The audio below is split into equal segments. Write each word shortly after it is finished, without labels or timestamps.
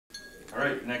All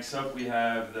right, next up we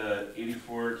have the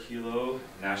 84 kilo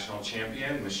national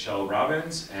champion, Michelle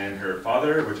Robbins, and her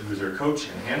father, who's her coach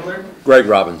and handler. Greg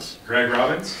Robbins. Greg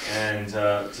Robbins. And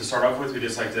to start off with, we'd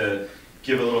just like to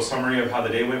give a little summary of how the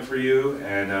day went for you,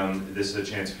 and this is a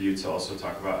chance for you to also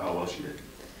talk about how well she did.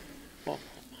 Well,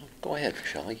 go ahead,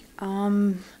 Shelley.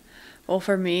 Well,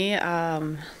 for me,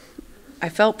 I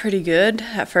felt pretty good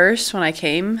at first when I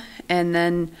came, and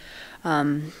then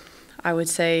I would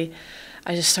say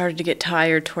I just started to get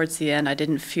tired towards the end. I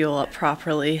didn't fuel up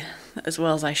properly as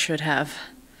well as I should have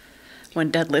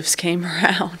when deadlifts came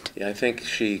around. Yeah, I think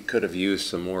she could have used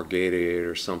some more gameday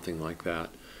or something like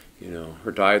that. You know,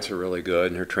 her diets are really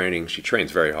good, and her training, she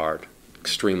trains very hard,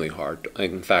 extremely hard.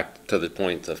 In fact, to the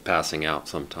point of passing out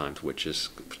sometimes, which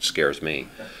scares me.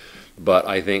 But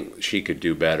I think she could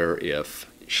do better if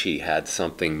she had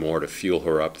something more to fuel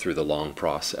her up through the long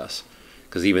process.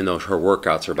 Because even though her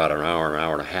workouts are about an hour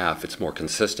and a half, it's more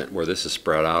consistent, where this is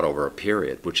spread out over a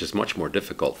period, which is much more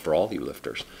difficult for all you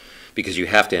lifters. Because you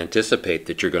have to anticipate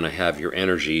that you're going to have your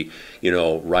energy, you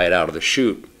know, right out of the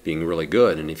chute being really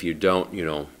good. And if you don't, you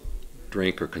know,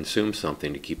 drink or consume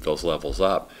something to keep those levels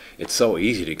up, it's so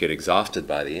easy to get exhausted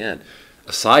by the end.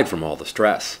 Aside from all the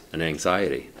stress and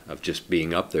anxiety of just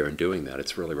being up there and doing that,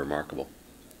 it's really remarkable.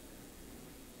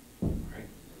 Who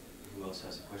else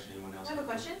has a question? Anyone else? I have a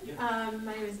question. Yeah.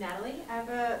 My name is Natalie.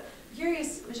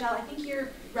 Curious, Michelle, I think you're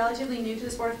relatively new to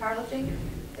the sport of powerlifting,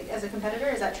 like, as a competitor.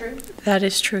 Is that true? That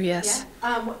is true, yes.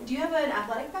 Yeah. Do you have an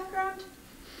athletic background?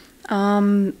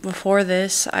 Before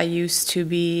this, I used to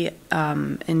be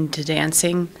into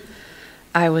dancing.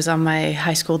 I was on my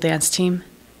high school dance team.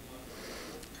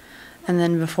 And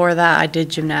then before that, I did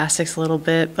gymnastics a little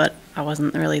bit, but I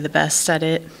wasn't really the best at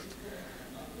it.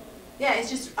 Yeah, it's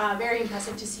just very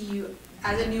impressive to see you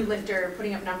as a new lifter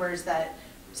putting up numbers that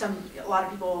a lot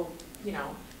of people, you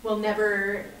know, will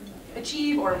never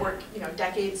achieve or work, you know,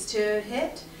 decades to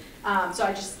hit. So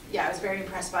I was very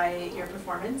impressed by your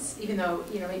performance, even though,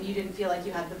 you know, maybe you didn't feel like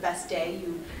you had the best day.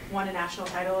 You won a national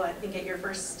title, I think, at your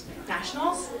first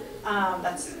nationals.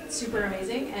 That's super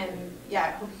amazing, and yeah,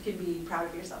 I hope you can be proud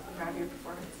of yourself and proud of your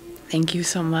performance. Thank you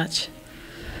so much.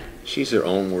 She's her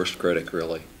own worst critic,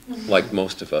 really, like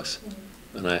most of us.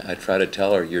 And I try to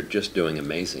tell her, you're just doing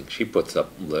amazing. She puts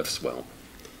up lifts, well,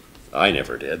 I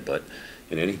never did, but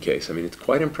in any case, I mean, it's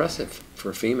quite impressive for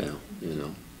a female, you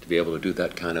know, to be able to do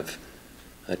that kind of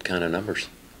numbers.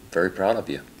 Very proud of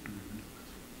you.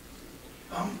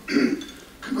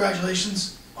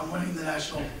 Congratulations on winning the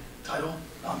national title.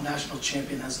 National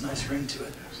champion has a nice ring to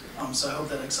it, so I hope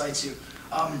that excites you.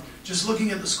 Just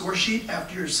looking at the score sheet,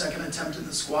 after your second attempt in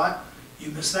the squat,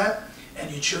 you missed that,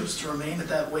 and you chose to remain at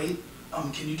that weight.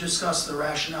 Can you discuss the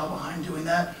rationale behind doing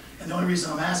that? And the only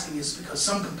reason I'm asking is because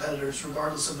some competitors,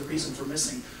 regardless of the reason for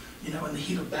missing, you know, in the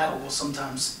heat of battle, will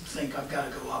sometimes think, I've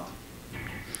got to go up.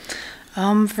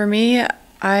 For me,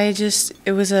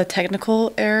 it was a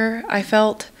technical error, I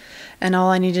felt, and all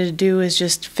I needed to do is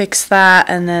just fix that,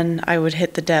 and then I would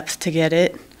hit the depth to get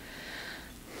it.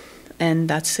 And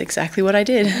that's exactly what I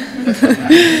did. And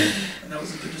that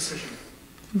was a good decision.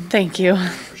 Thank you.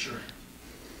 For sure.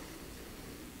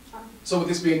 So with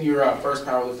this being your first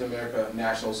Powerlifting America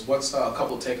Nationals, what's a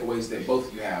couple of takeaways that both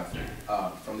of you have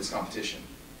from this competition?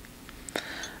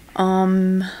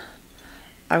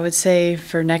 I would say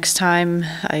for next time,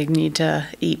 I need to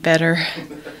eat better.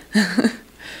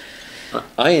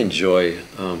 I enjoy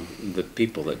the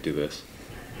people that do this,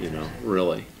 you know,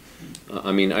 really.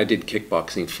 I mean, I did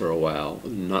kickboxing for a while,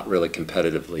 not really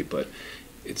competitively, but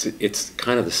it's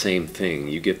kind of the same thing.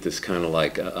 You get this kind of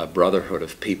like a brotherhood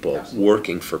of people Absolutely.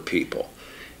 Working for people.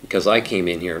 Because I came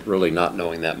in here really not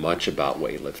knowing that much about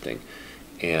weightlifting,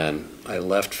 and I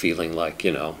left feeling like,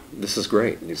 you know, this is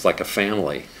great. It's like a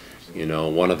family. You know,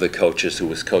 one of the coaches who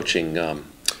was coaching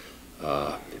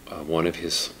one of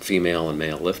his female and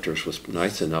male lifters was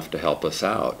nice enough to help us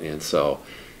out, and so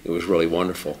it was really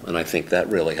wonderful. And I think that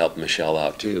really helped Michelle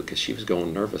out too, because she was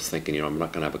going nervous, thinking, you know, I'm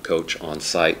not going to have a coach on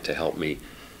site to help me,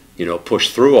 you know, push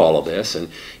through all of this. And,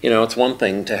 you know, it's one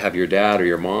thing to have your dad or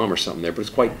your mom or something there, but it's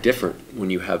quite different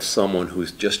when you have someone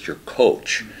who's just your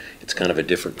coach. It's kind of a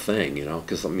different thing, you know,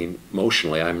 because, I mean,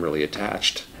 emotionally, I'm really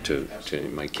attached to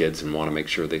my kids and want to make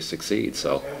sure they succeed.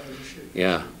 So,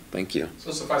 yeah, thank you. So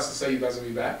suffice to say, you guys will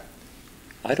be back?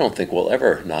 I don't think we'll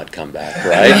ever not come back,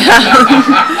 right?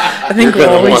 I think we'll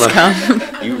always come.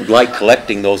 You like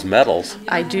collecting those medals.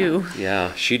 I do.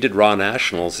 Yeah, she did Raw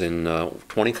Nationals in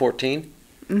 2014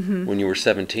 when you were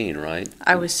 17, right?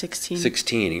 I was 16.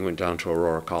 16. He went down to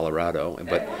Aurora, Colorado.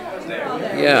 But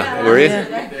yeah, were you?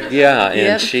 Yeah,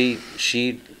 and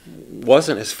she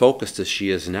wasn't as focused as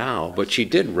she is now, but she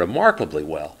did remarkably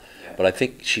well. but I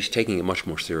think she's taking it much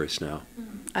more serious now.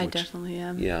 I definitely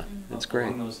am. Yeah, that's great.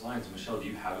 Along those lines, Michelle, do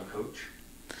you have a coach?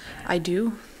 I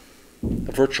do.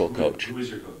 A virtual coach. Who is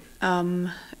your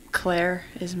coach? Claire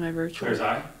is my virtual. Claire's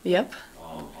eye? Yep.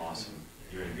 Oh, awesome.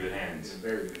 You're in good hands.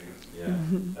 Very good. Yeah,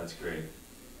 that's great.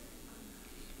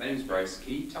 My name is Bryce.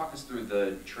 Can you talk us through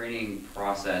the training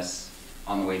process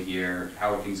on the way here?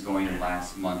 How are things going in the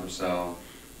last month or so?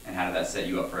 And how did that set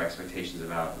you up for expectations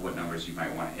about what numbers you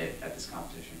might want to hit at this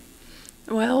competition?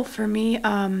 Well, for me,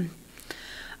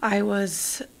 I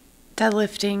was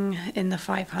deadlifting in the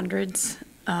 500s,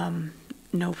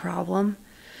 no problem.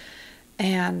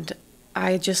 And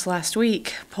I just last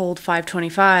week pulled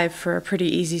 525 for a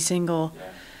pretty easy single. Yeah.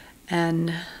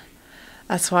 And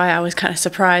that's why I was kind of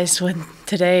surprised when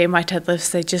today my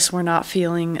deadlifts, they just were not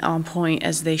feeling on point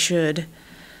as they should.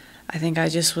 I think I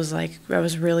just was like, I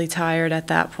was really tired at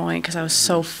that point because I was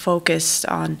so focused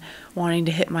on wanting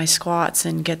to hit my squats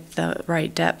and get the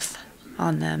right depth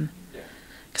on them.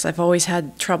 Because I've always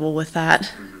had trouble with that.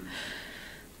 Mm-hmm.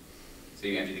 So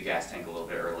you emptied the gas tank a little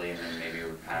bit early, and then maybe you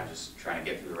were kind of just trying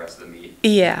to get through the rest of the meet?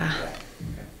 Yeah. Okay.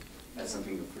 That's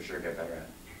something to for sure get better at.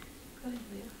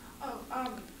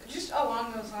 Just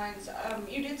along those lines,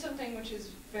 you did something which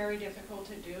is very difficult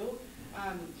to do.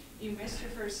 You missed your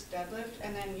first deadlift,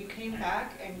 and then you came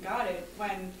back and got it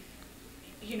when,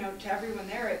 you know, to everyone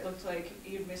there it looked like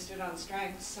you'd missed it on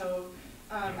strength. So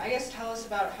I guess tell us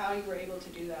about how you were able to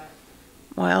do that.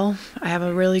 Well, I have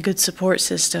a really good support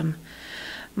system.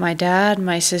 My dad,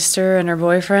 my sister, and her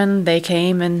boyfriend, they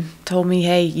came and told me,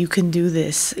 hey, you can do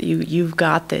this. You've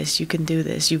got this. You can do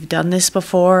this. You've done this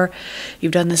before.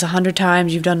 You've done this 100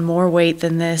 times. You've done more weight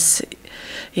than this.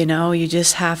 You know, you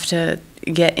just have to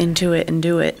get into it and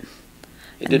do it.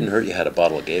 It didn't hurt you had a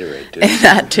bottle of Gatorade, too.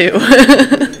 That too.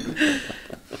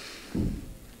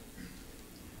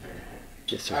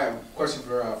 Yes, sir. I have a question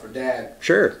for Dad.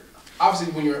 Sure.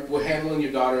 Obviously, when you're handling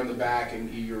your daughter in the back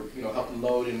and you're helping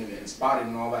load and spotting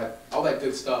and all that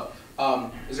good stuff,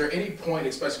 is there any point,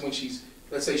 especially when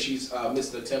let's say she's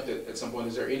missed the attempt at some point,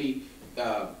 is there any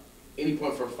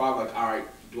point for a father like, all right,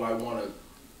 do I want to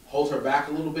hold her back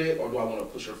a little bit or do I want to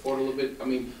push her forward a little bit? I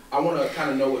mean, I want to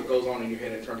kind of know what goes on in your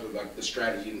head in terms of like the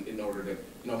strategy in order to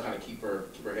kind of keep her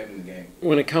head in the game.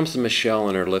 When it comes to Michelle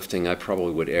and her lifting, I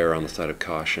probably would err on the side of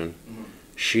caution. Mm-hmm.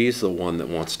 She's the one that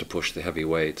wants to push the heavy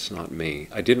weights, not me.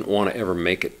 I didn't want to ever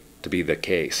make it to be the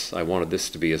case. I wanted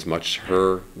this to be as much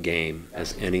her game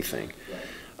as anything.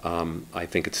 I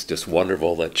think it's just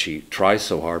wonderful that she tries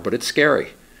so hard, but it's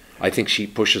scary. I think she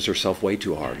pushes herself way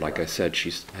too hard. Like I said,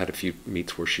 she's had a few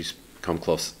meets where she's come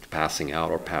close to passing out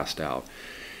or passed out.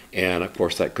 And of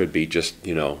course that could be just,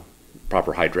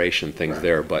 proper hydration things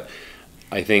there. But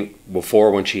I think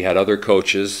before, when she had other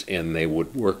coaches and they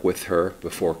would work with her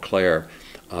before Claire,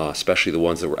 especially the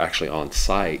ones that were actually on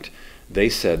site, they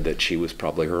said that she was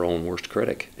probably her own worst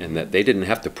critic and that they didn't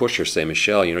have to push her, say,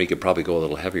 Michelle, you could probably go a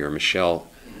little heavier. Michelle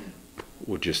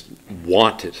would just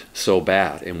want it so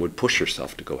bad and would push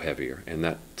herself to go heavier, and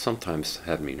that sometimes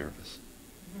had me nervous.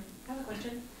 I have a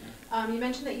question. You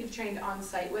mentioned that you've trained on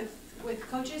site with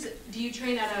coaches. Do you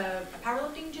train at a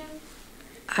powerlifting gym?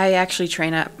 I actually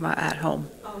train at home.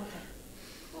 Oh, okay.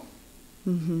 Cool.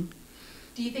 Mm-hmm.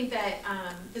 Do you think that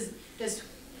does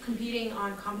competing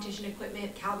on competition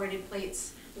equipment, calibrated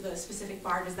plates with a specific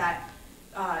bar, does that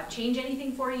change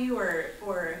anything for you,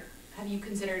 or have you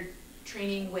considered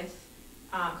training with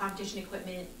competition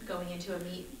equipment going into a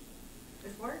meet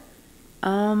before?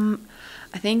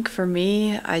 I think for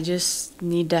me, I just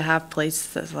need to have plates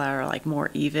that are like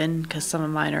more even, because some of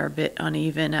mine are a bit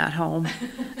uneven at home.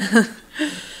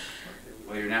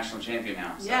 Well, you're national champion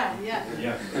now. So.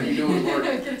 Yeah. You're doing work.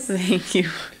 Thank you.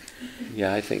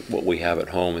 Yeah, I think what we have at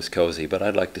home is cozy, but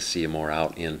I'd like to see you more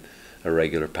out in a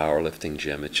regular powerlifting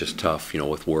gym. It's just tough,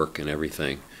 with work and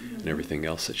everything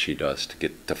else that she does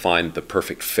to find the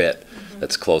perfect fit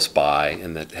that's close by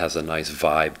and that has a nice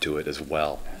vibe to it as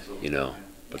well,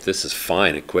 But this is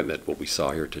fine equipment, what we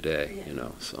saw here today,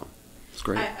 so it's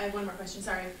great. I have one more question.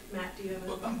 Sorry, Matt, do you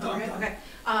have I'm a done. Okay.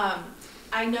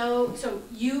 I know, so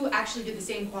you actually did the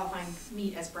same qualifying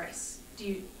meet as Bryce.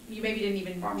 You maybe didn't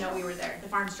even know we were there, the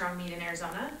Farm Strong meet in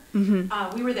Arizona.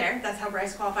 Mm-hmm. We were there. That's how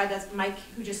Bryce qualified. That's Mike,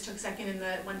 who just took second in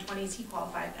the 120s. He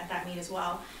qualified at that meet as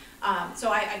well.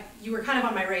 So you were kind of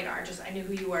on my radar. Just I knew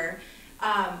who you were.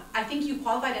 I think you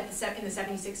qualified in the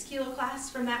 76 kilo class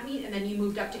from that meet, and then you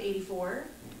moved up to 84.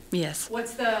 Yes. What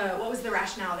was the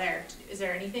rationale there? Is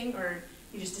there anything, or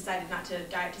you just decided not to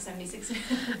diet to 76?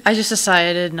 I just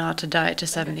decided not to diet to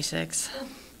 76.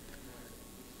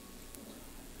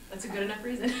 That's a good enough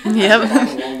reason. Yep.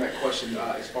 Along that question,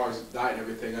 as far as diet and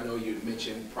everything, I know you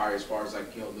mentioned prior as far as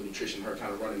like, you know, the nutrition, her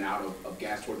kind of running out of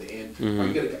gas toward the end. Are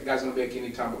you guys going to make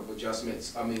any type of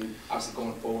adjustments? I mean, obviously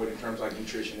going forward in terms of like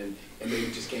nutrition and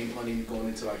maybe just game planning going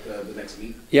into like the next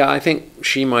meet? Yeah, I think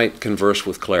she might converse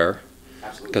with Claire,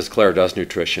 Absolutely. because Claire does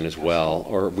nutrition as well,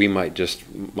 or we might just,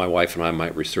 my wife and I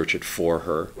might research it for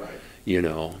her. Right. You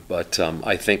know, but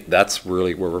I think that's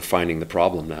really where we're finding the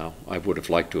problem now. I would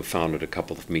have liked to have found it a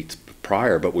couple of meets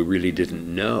prior, but we really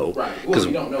didn't know. Right. Well,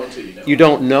 you don't know until you know. You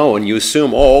don't know, and you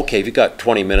assume, oh, okay, if you've got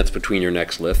 20 minutes between your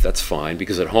next lift, that's fine,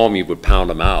 because at home you would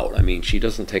pound them out. I mean, she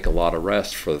doesn't take a lot of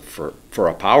rest for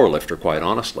a power lifter, quite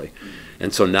honestly.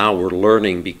 And so now we're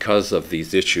learning, because of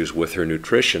these issues with her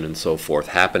nutrition and so forth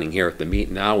happening here at the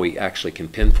meet, now we actually can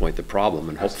pinpoint the problem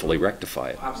and hopefully rectify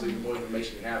it. Obviously, the more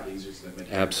information you have, the easier it's going to make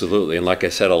it. Absolutely, and like I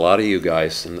said, a lot of you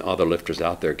guys and other lifters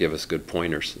out there give us good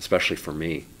pointers, especially for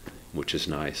me, which is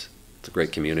nice. It's a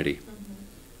great community.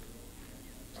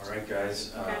 All right,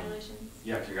 guys. Congratulations.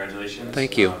 Yeah, congratulations.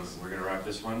 Thank you. We're going to wrap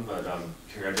this one, but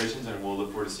congratulations, and we'll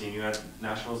look forward to seeing you at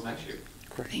Nationals next year.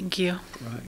 Thank you. Right.